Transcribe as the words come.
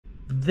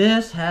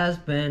This has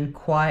been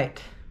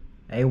quite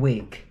a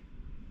week.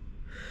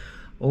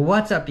 Well,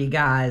 what's up, you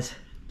guys?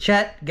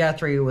 Chet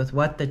Guthrie with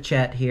What the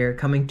Chet here,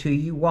 coming to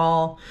you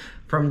all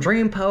from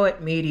Dream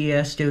Poet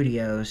Media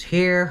Studios,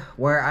 here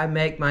where I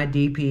make my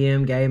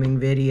DPM gaming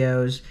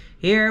videos,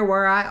 here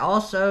where I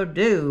also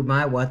do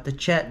my What the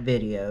Chet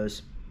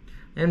videos.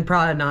 And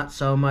probably not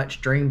so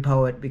much Dream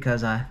Poet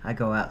because I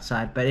go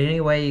outside. But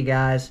anyway, you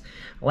guys,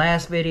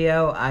 last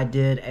video I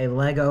did a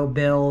Lego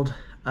build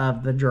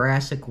of the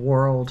Jurassic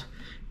World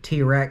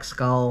T-Rex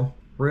skull.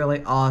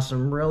 Really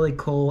awesome, really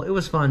cool. It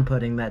was fun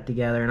putting that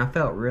together, and I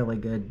felt really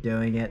good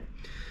doing it.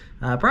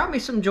 Brought me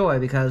some joy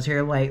because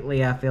here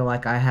lately I feel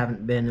like I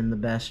haven't been in the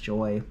best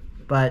joy.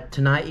 But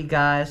tonight, you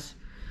guys,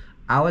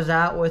 I was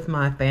out with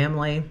my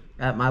family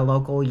at my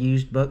local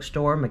used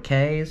bookstore,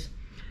 McKay's,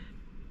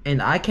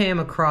 and I came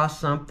across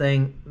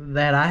something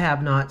that I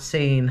have not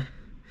seen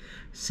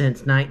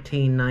since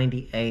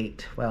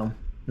 1998. Well,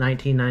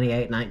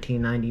 1998,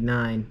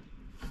 1999.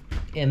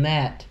 And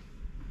that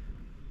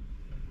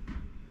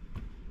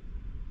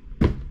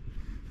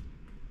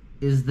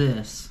is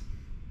this.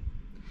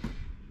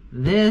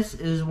 This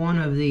is one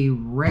of the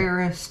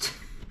rarest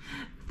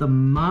The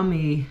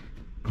Mummy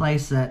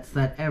playsets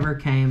that ever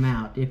came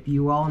out. If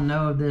you all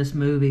know of this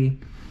movie,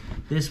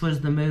 this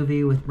was the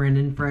movie with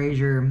Brendan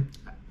Fraser.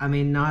 I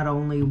mean, not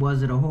only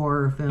was it a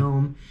horror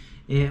film,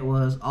 it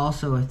was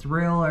also a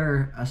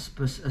thriller, a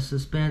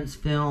suspense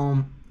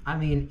film. I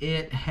mean,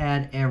 it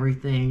had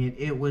everything.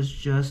 It was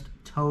just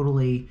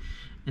totally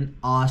an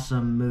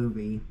awesome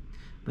movie.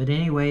 But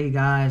anyway,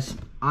 guys,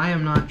 I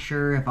am not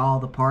sure if all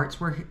the parts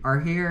are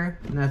here,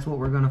 and that's what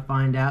we're going to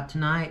find out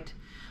tonight.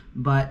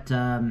 But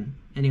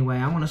anyway,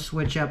 I'm going to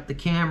switch up the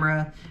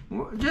camera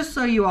just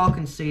so you all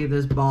can see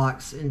this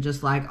box in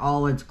just like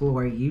all its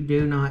glory. You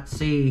do not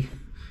see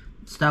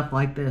stuff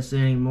like this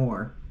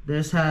anymore.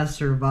 This has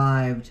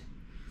survived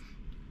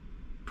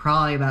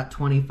probably about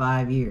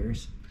 25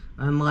 years.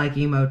 Unlike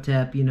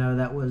Imhotep, you know,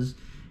 that was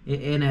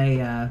in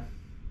a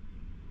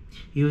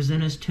he was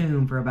in his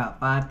tomb for about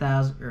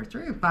 5,000 or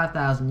 3,000 or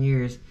 5,000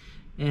 years,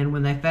 and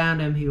when they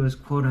found him, he was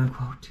quote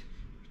unquote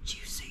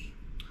juicy.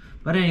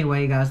 But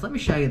anyway, guys, let me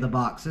show you the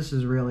box. This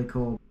is really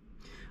cool.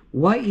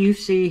 What you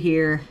see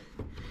here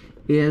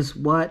is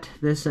what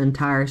this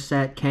entire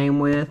set came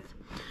with.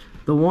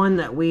 The one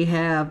that we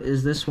have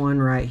is this one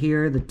right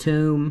here, the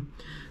tomb.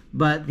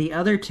 But the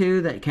other two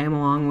that came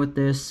along with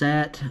this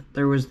set,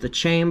 there was the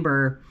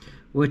chamber,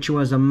 which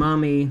was a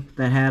mummy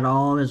that had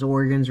all his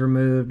organs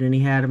removed, and he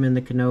had them in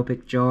the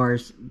canopic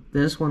jars.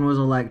 This one was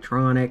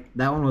electronic.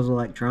 That one was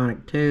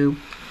electronic too.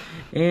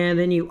 And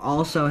then you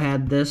also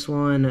had this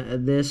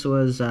one. This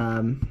was,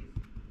 oh,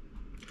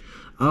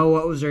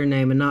 what was her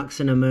name?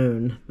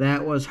 Moon.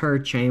 That was her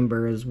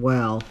chamber as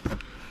well.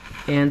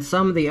 And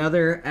some of the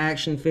other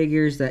action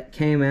figures that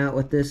came out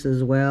with this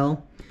as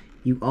well.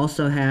 You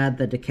also had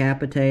the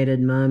decapitated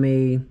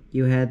mummy.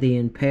 You had the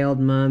impaled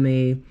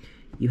mummy.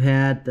 You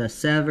had the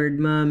severed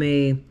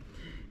mummy.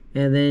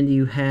 And then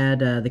you had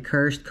the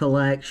cursed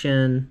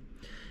collection.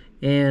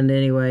 And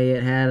anyway,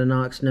 it had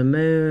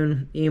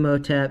Moon,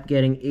 Imhotep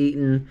getting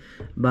eaten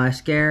by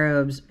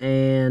scarabs,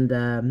 and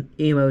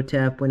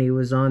Imhotep when he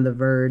was on the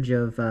verge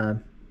of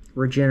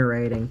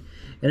regenerating.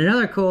 And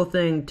another cool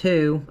thing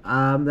too,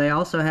 they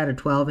also had a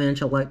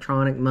 12-inch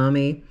electronic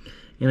mummy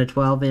and a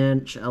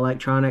 12-inch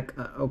electronic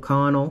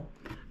O'Connell.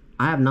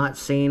 I have not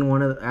seen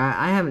one of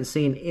I haven't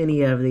seen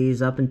any of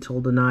these up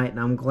until tonight, and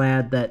I'm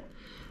glad that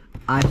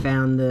I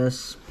found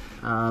this.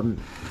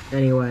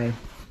 Anyway,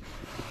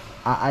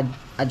 I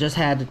just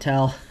had to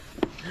tell,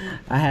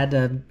 I had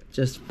to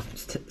just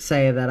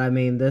say that, I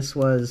mean, this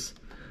was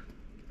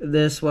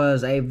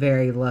a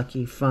very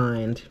lucky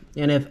find.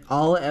 And if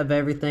all of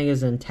everything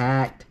is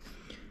intact,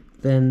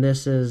 then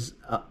this is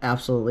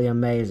absolutely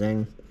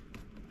amazing.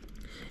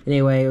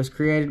 Anyway, it was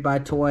created by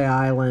Toy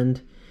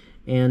Island.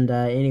 And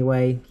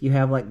anyway, you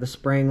have like the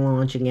spring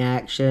launching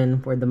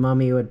action where the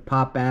mummy would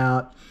pop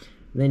out.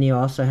 Then you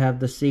also have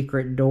the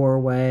secret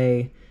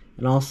doorway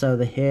and also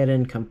the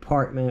hidden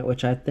compartment,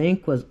 which I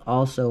think was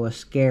also a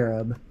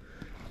scarab.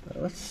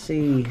 But let's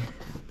see.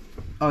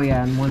 Oh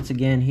yeah, and once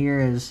again, here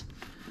is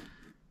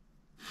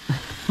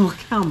look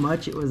how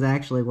much it was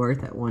actually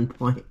worth at one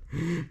point.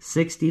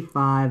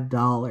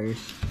 $65.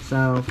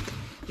 So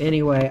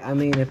anyway, I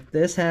mean, if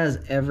this has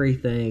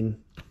everything,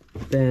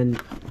 then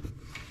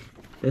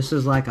this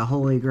is like a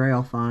holy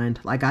grail find.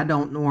 Like, I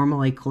don't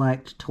normally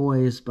collect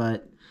toys,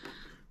 but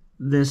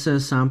this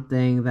is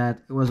something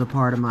that was a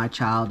part of my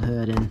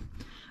childhood, and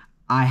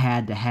I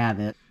had to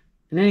have it.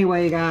 And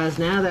anyway, guys,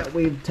 now that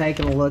we've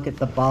taken a look at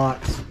the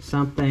box,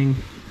 something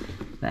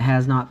that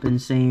has not been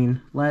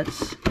seen,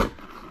 let's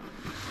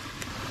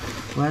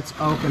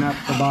open up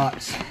the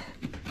box.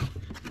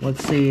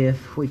 Let's see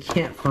if we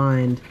can't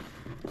find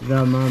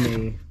the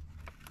mummy.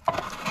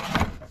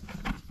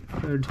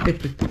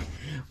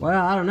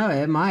 Well, I don't know.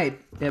 It might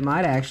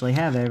actually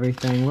have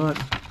everything. Look,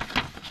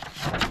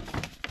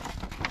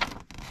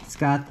 it's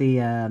got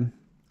the. I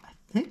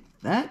think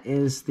that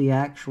is the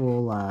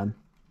actual.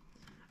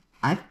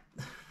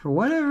 For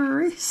whatever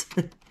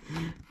reason,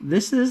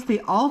 This is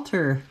the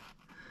altar.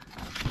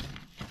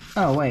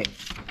 Oh, wait.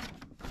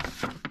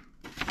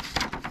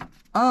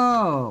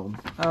 Oh,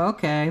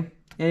 okay.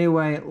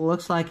 Anyway, it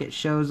looks like it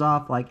shows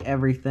off like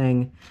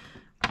everything,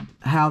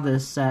 how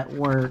this set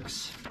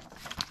works.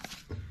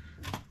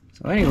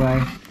 So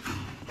anyway,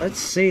 let's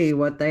see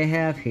what they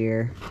have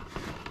here.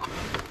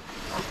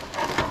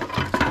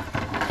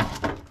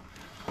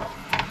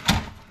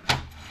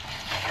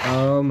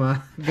 Oh my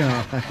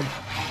God.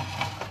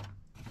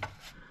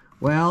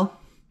 Well,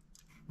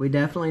 we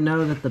definitely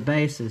know that the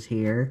base is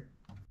here.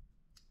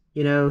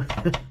 You know,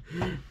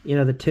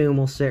 the tomb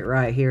will sit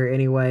right here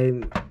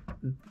anyway.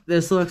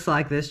 This looks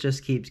like this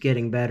just keeps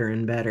getting better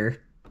and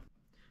better.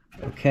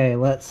 Okay,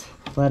 let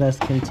us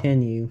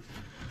continue.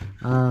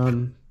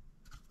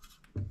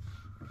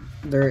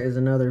 There is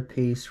another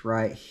piece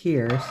right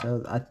here,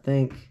 so I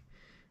think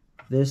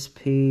this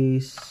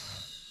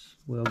piece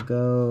will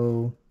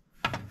go.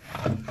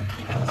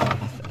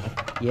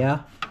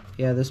 Yeah,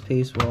 this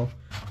piece will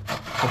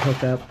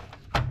hook up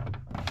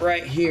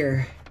right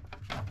here.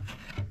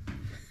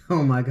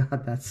 Oh my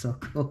God, that's so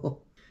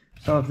cool.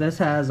 So if this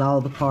has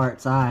all the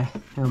parts, I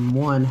am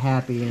one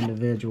happy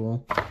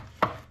individual.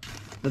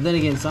 But then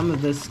again, some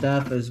of this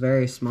stuff is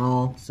very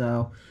small,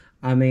 so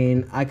I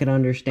mean, I could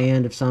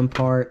understand if some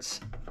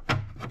parts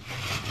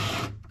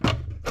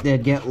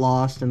did get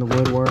lost in the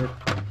woodwork,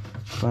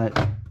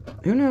 but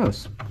who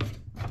knows?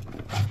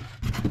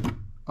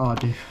 Oh,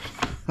 dude.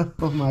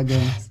 Oh my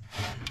goodness.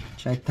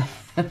 Check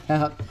that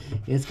out.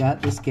 It's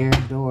got the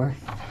scared door.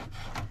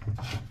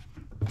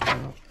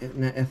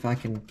 If I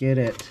can get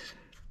it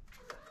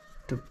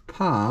to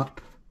pop,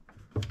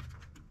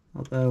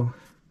 although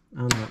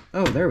I don't know.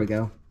 Oh, there we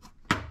go.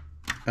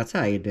 That's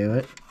how you do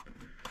it.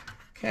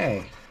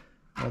 Okay,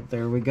 well,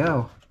 there we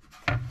go.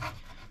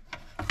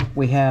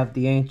 We have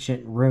the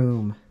ancient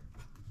room.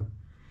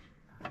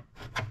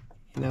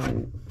 You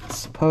know, it's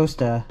supposed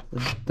to,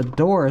 the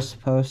door is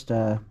supposed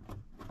to,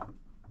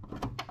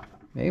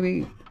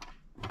 maybe,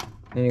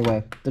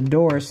 anyway, the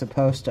door is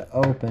supposed to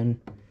open.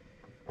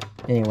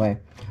 Anyway,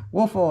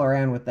 we'll fool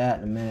around with that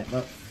in a minute,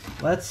 but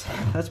let's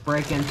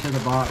break into the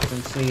box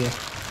and see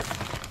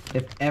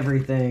if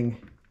everything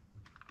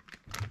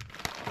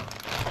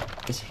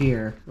is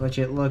here, which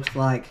it looks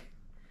like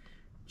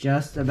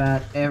just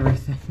about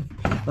everything.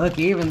 Look,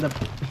 even the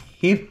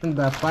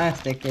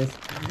plastic is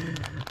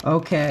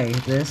okay.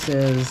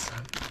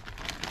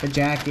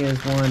 Jack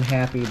is one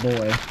happy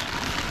boy.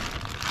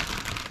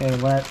 Okay,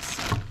 let's.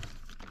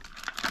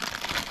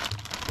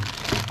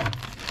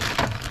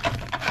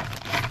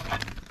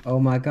 Oh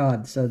my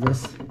God, so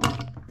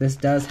this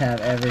does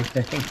have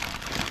everything.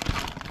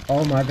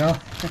 Oh my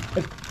God.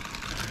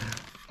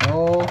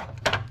 Oh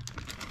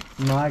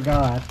my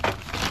God.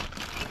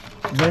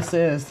 This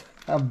is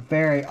a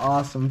very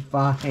awesome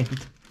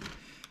find.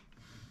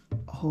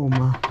 Oh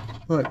my,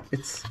 look,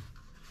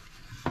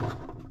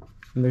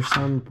 there's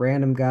some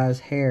random guy's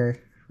hair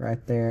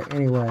right there.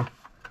 Anyway,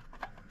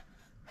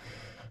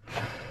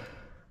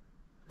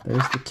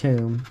 there's the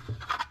tomb.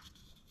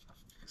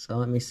 So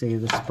let me see,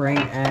 the spring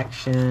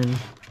action,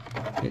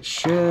 it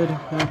should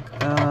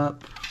hook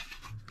up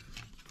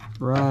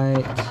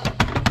right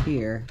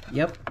here.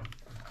 Yep.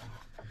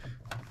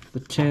 The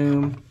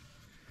tomb,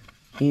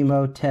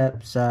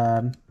 Imhotep's,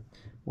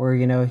 where,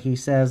 you know, he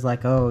says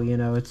like, oh, you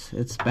know,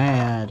 it's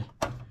bad.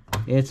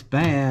 It's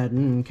bad,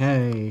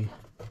 okay.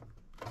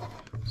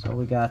 So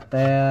we got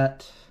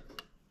that.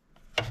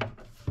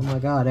 Oh my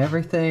God,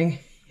 everything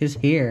is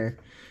here.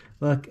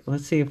 Look,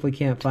 let's see if we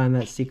can't find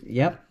that secret.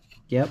 Yep,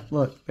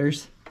 look,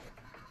 there's,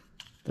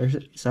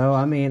 so,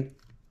 I mean,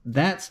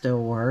 that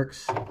still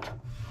works.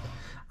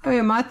 I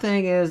mean, my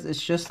thing is,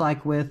 it's just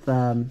like with,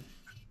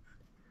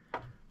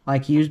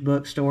 like used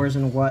bookstores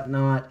and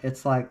whatnot,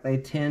 it's like they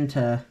tend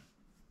to,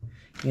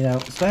 you know,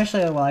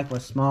 especially like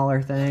with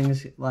smaller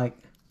things, like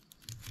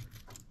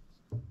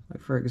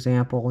for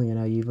example, you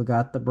know, you've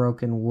got the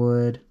broken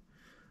wood.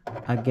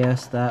 I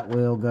guess that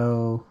will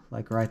go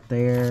like right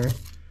there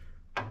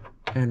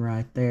and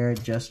right there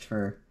just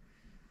for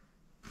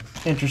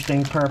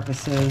interesting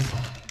purposes.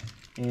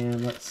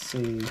 And let's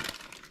see.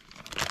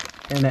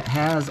 And it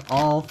has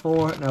all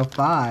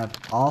five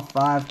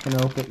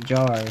canopic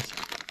jars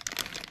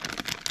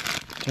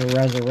to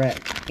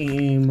resurrect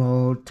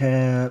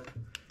Imhotep,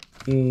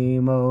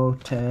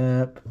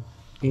 Imhotep,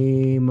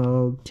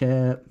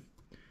 Imhotep,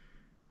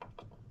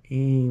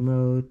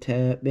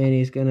 Imhotep. And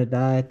he's gonna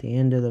die at the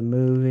end of the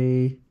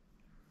movie.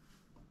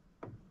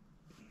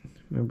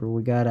 Remember,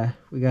 we gotta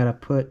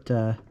put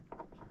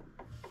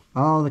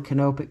all the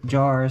canopic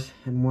jars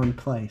in one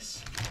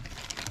place.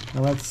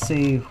 Now let's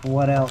see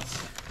what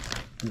else.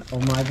 Oh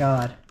my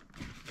God.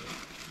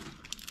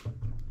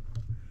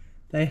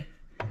 They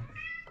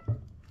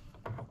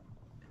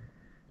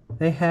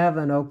have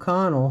an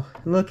O'Connell.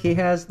 Look, he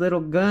has little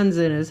guns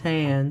in his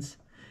hands.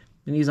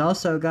 And he's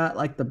also got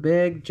like the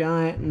big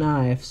giant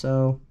knife,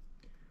 so,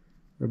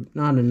 or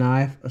not a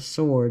knife, a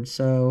sword.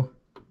 So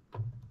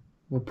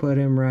we'll put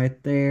him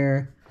right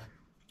there.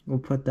 We'll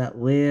put that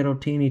little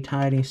teeny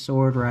tiny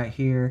sword right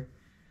here.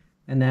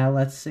 And now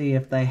let's see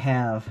if they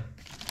have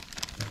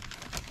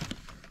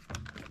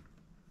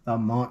the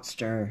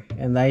monster.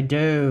 And they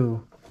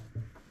do.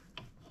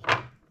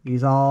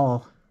 He's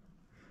all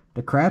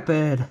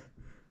decrepit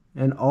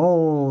and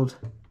old.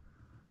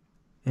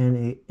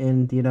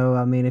 And you know,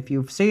 I mean, if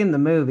you've seen the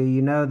movie,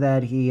 you know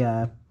that he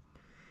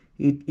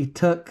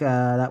took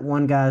that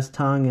one guy's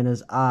tongue in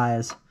his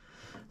eyes.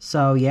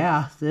 So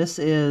yeah, this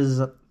is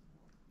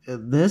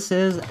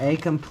a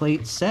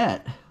complete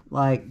set,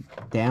 like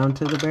down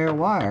to the bare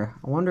wire.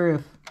 I wonder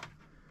if,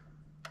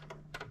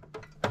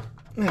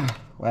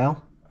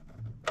 well,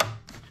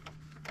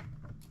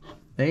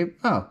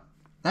 oh,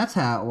 that's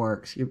how it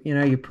works. You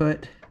know, you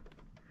put,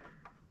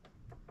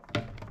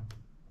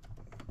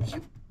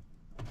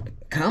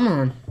 come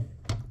on,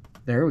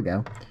 there we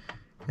go.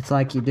 It's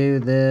like you do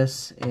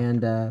this,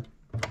 and the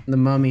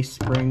mummy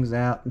springs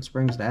out and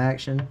springs to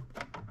action.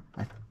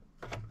 I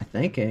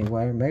think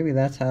anyway, or maybe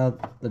that's how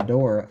the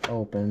door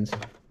opens.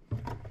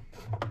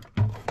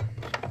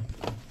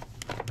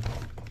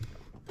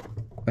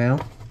 Well,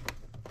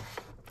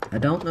 I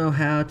don't know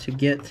how to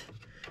get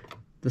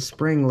the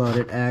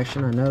spring-loaded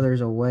action. I know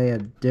there's a way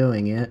of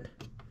doing it.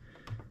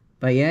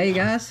 But yeah, you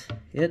guys,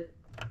 it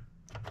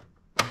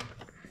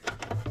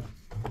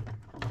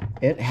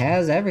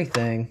has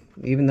everything,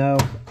 even though,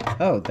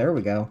 oh, there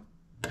we go.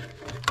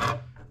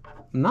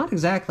 I'm not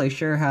exactly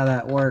sure how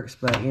that works,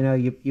 but you know,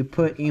 you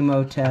put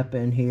Imhotep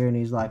in here and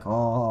he's like,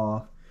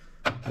 oh,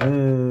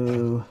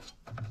 ooh,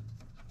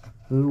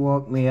 who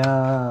woke me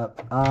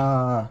up?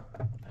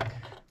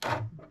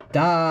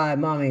 Die,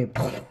 mommy.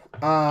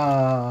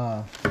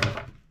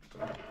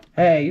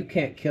 Hey, you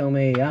can't kill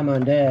me, I'm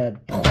undead.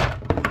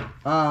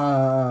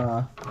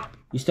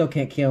 You still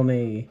can't kill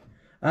me.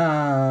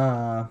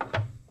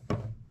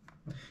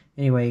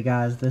 Anyway, you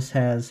guys, this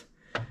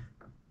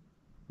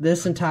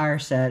entire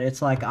set,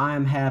 it's like I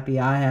am happy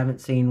I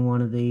haven't seen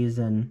one of these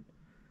in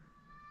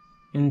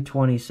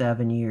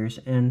 27 years.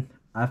 And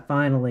I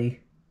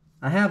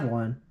have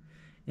one.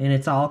 And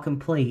it's all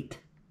complete.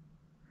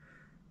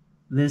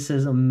 This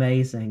is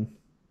amazing.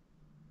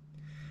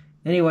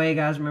 Anyway, you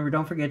guys, remember,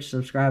 don't forget to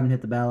subscribe and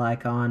hit the bell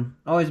icon.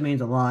 Always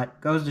means a lot.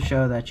 Goes to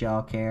show that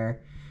y'all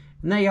care.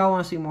 And that y'all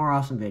want to see more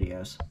awesome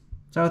videos.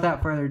 So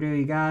without further ado,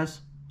 you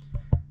guys,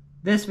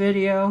 this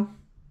video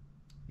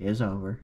is over.